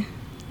Twinkie.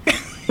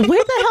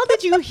 Where the hell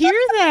did you hear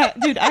that?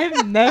 Dude,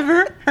 I've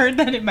never heard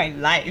that in my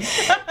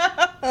life.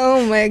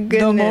 Oh my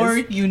goodness. The more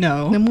you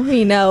know. The more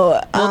you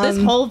know. Well,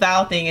 this whole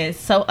vow thing is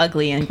so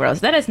ugly and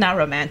gross. That is not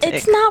romantic.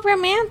 It's not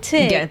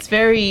romantic. Yeah, it's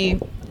very...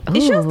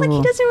 It shows like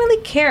he doesn't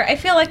really care. I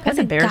feel like that's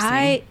when a embarrassing.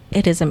 guy...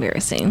 It is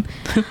embarrassing.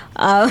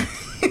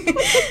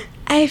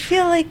 I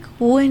feel like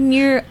when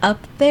you're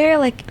up there,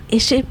 like, it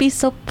should be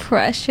so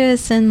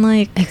precious and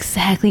like...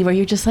 Exactly, where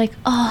you're just like,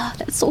 oh,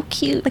 that's so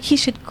cute. Like, he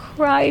should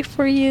cry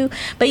for you.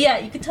 But yeah,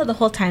 you could tell the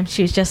whole time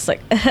she was just like...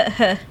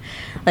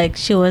 like,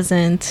 she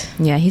wasn't...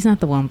 Yeah, he's not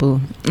the one, boo.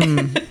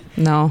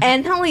 No.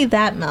 And not only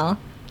that, Mel,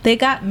 they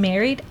got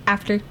married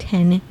after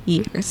 10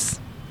 years.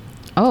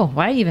 Oh,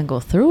 why even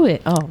go through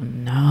it? Oh,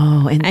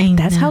 no. And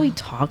that's how he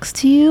talks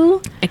to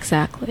you?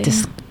 Exactly.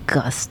 Disgusting.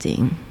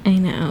 disgusting. I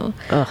know.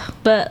 Ugh.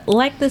 But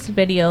like this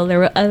video, there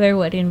were other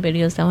wedding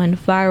videos that went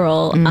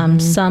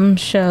viral. Some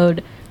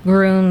showed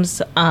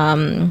grooms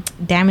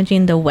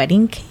damaging the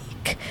wedding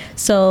cake.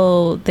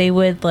 So they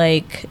would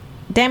like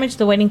damage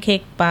the wedding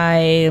cake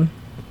by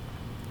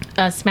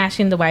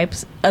smashing the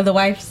wife's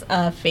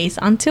face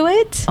onto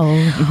it,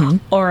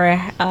 or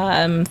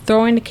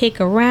throwing the cake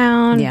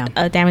around,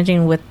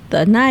 damaging with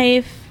the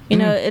knife. You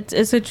know,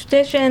 it's a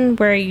tradition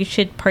where you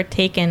should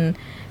partake in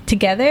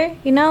together.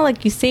 You know,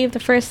 like you save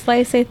the first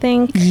slice, I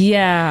think.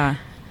 Yeah.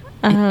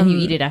 And you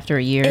eat it after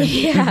a year.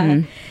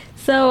 Yeah.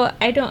 So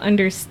I don't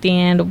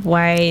understand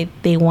why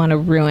they want to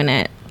ruin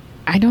it.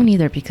 I don't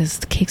either, because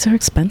the cakes are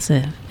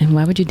expensive. And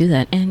why would you do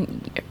that?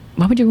 And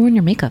why would you ruin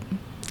your makeup?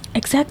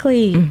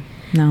 Exactly.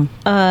 No.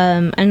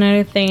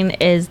 Another thing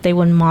is they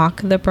would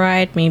mock the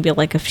bride. Maybe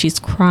like if she's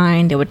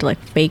crying, they would like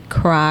fake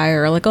cry,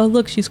 or like, oh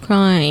look, she's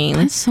crying.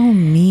 That's so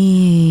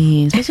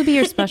mean. This would be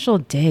your special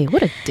day.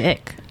 What a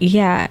dick.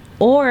 Yeah.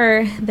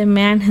 Or the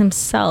man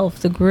himself,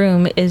 the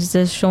groom, is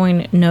just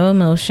showing no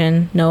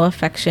emotion, no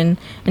affection,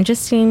 and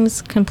just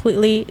seems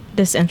completely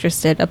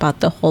disinterested about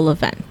the whole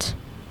event.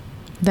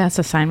 That's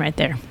a sign right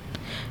there.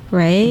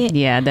 Right?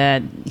 Yeah,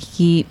 that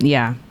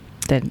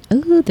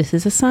this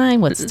is a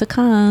sign. What's to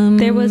come?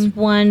 There was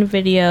one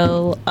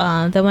video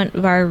that went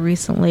viral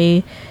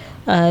recently.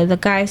 The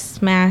guy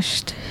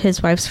smashed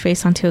his wife's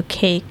face onto a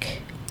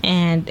cake,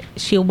 and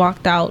she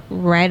walked out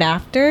right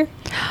after,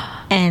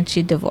 and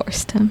she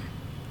divorced him.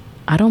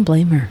 I don't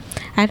blame her.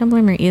 I don't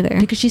blame her either.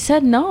 Because she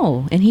said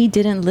no, and he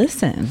didn't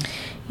listen.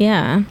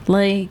 Yeah.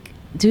 Like,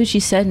 dude,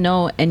 she said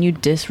no, and you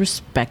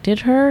disrespected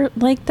her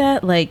like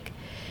that? Like,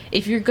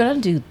 if you're gonna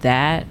do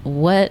that,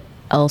 what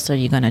else are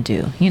you gonna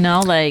do? You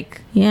know,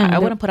 like, yeah, I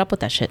wouldn't put up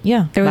with that shit.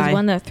 Yeah. There was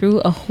one that threw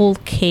a whole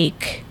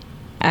cake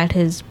at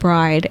his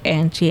bride,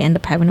 and she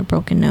ended up having a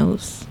broken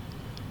nose.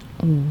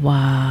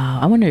 Wow.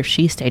 I wonder if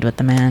she stayed with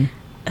the man.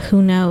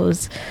 Who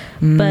knows?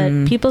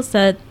 But people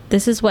said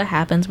this is what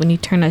happens when you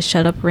turn a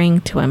shut up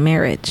ring to a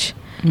marriage.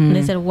 And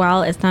they said,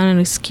 while it's not an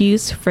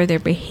excuse for their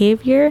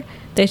behavior,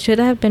 there should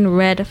have been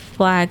red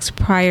flags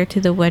prior to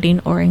the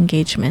wedding or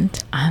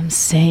engagement. I'm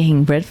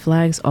saying red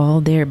flags all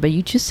there, but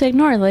you just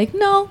ignore it. Like,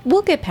 no,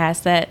 we'll get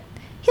past that.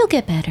 He'll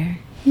get better.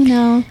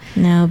 No,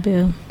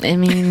 boo. I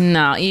mean,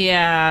 no.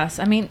 Yes,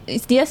 I mean,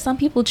 yes, some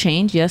people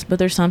change, yes, but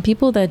there's some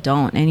people that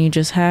don't, and you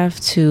just have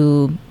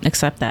to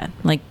accept that.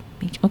 Like,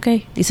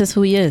 okay, this is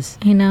who he is.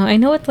 I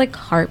know it's like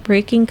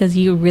heartbreaking, because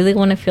you really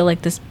want to feel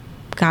like this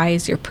guy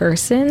is your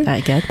person.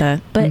 I get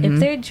that. But if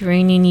they're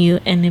draining you,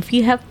 and if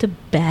you have to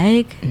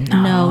beg,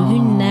 no,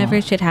 you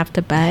never should have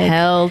to beg.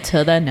 Hell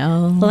to the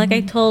no. Like I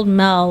told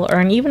Mel,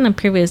 or even in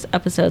previous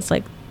episodes,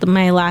 like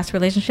my last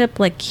relationship,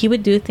 like he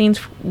would do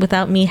things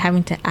without me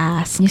having to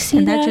ask. You see,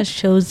 and that just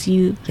shows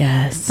you,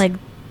 yes, like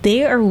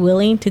they are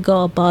willing to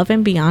go above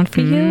and beyond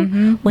for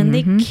you when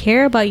they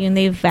care about you and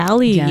they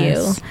value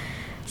you.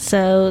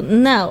 So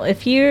no,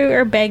 if you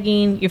are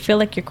begging, you feel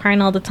like you're crying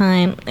all the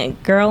time,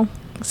 like, girl,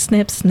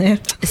 snip.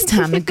 It's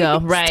time to go.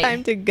 Right. It's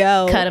time to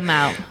go. Cut him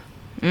out.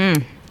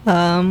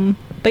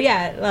 But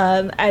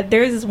yeah,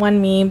 there's this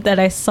one meme that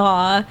I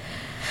saw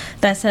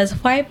that says,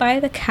 why buy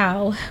the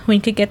cow when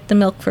you could get the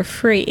milk for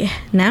free?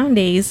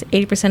 Nowadays,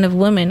 80% of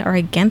women are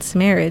against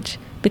marriage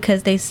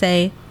because they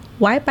say,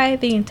 why buy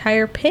the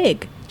entire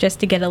pig just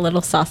to get a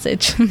little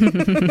sausage?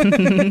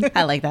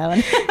 I like that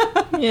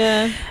one.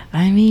 Yeah.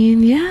 I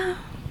mean, yeah.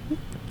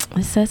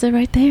 It says it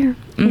right there.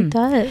 It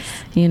does.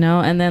 You know,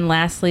 and then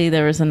lastly,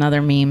 there was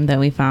another meme that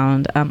we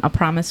found. A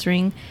promise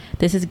ring.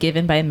 This is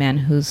given by a man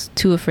who's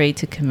too afraid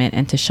to commit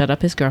and to shut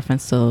up his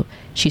girlfriend so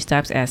she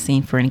stops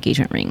asking for an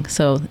engagement ring.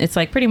 So it's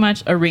like pretty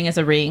much a ring is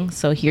a ring.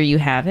 So here you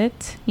have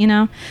it, you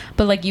know.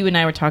 But like you and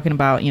I were talking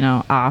about, you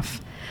know, off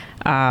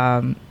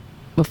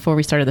before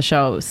we started the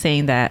show,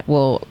 saying that,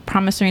 well,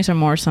 promise rings are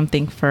more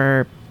something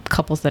for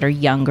couples that are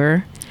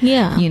younger.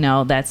 Yeah. You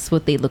know, that's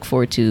what they look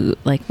forward to.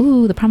 Like,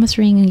 ooh, the promise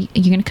ring,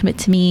 you're going to commit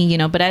to me, you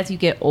know. But as you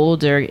get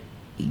older,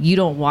 you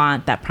don't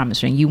want that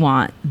promise ring. You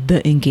want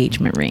the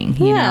engagement ring,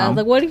 you know.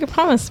 Like, what do you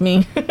promise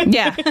me?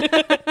 Yeah.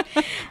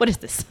 What is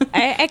this?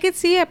 I could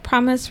see a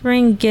promise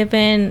ring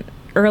given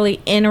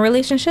early in a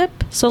relationship.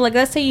 So, like,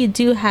 let's say you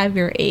do have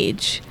your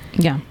age.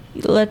 Yeah.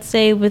 Let's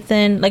say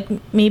within, like,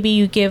 maybe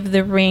you give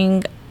the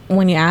ring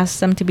when you ask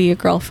them to be your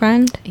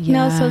girlfriend. Yeah. You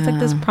know, so it's like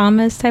this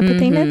promise type of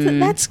thing.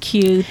 That's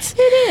cute.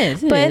 It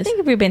is. But I think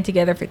if we've been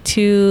together for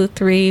 2,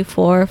 3,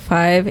 4,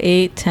 5,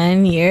 8,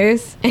 10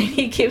 years and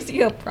he gives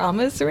you a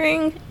promise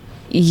ring,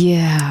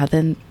 yeah,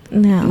 then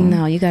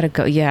no, you gotta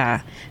go.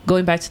 Yeah,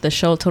 going back to the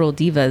show Total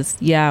Divas.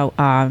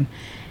 Yeah,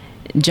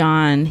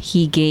 John,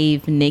 he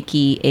gave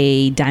Nikki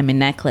a diamond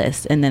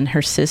necklace, and then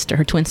her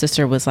twin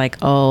sister was like,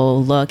 oh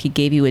look, he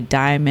gave you a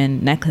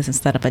diamond necklace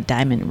instead of a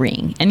diamond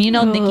ring. And you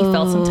know, Nikki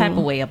felt some type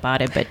of way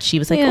about it, but she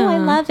was like, oh, I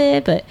love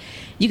it, but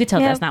you could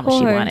tell that's not what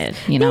she wanted,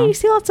 you know. Yeah, you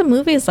see lots of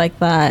movies like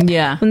that.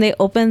 Yeah, when they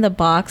open the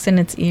box and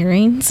it's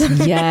earrings.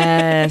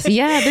 Yes.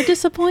 Yeah, they're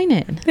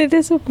disappointed. They're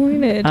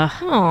disappointed.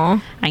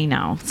 Oh, I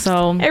know.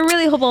 So I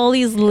really hope all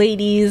these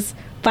ladies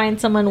find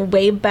someone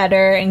way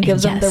better and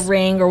gives them the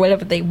ring or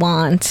whatever they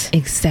want.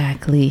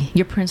 Exactly.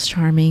 Your Prince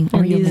Charming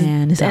or your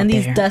man is out there. And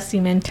these dusty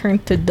men turn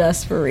to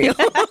dust for real.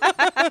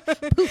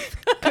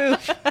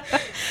 Poof.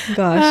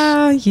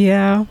 Gosh.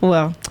 Yeah.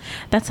 Well,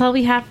 that's all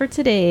we have for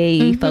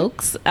today,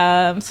 folks.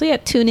 So yeah,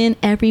 tune in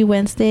every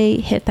Wednesday.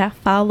 Hit that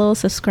follow,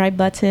 subscribe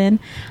button.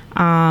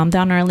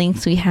 Down our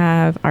links, we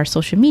have our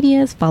social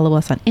medias. Follow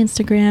us on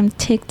Instagram,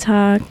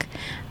 TikTok.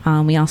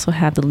 We also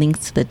have the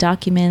links to the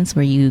documents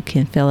where you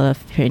can fill out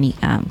for any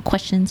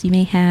questions you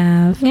may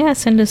have. Yeah,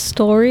 send us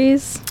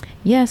stories.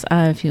 Yes,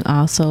 if you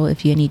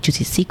have any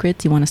juicy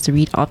secrets you want us to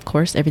read, of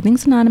course,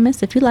 everything's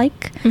anonymous if you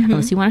like,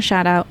 unless you want a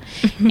shout out.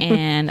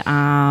 And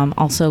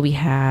also we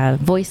have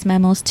voice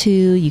memos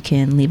too. You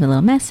can leave a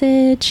little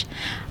message.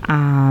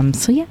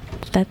 So yeah,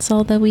 that's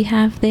all that we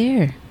have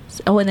there.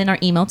 Oh, and then our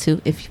email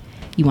too, if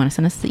you want to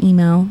send us the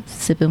email,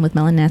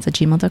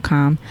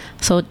 sippingwithmelannats@gmail.com.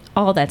 So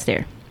all that's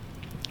there.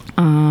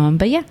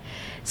 But yeah,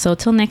 so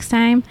till next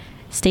time,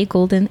 stay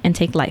golden and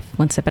take life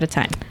one step at a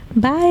time.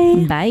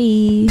 Bye.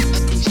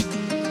 Bye.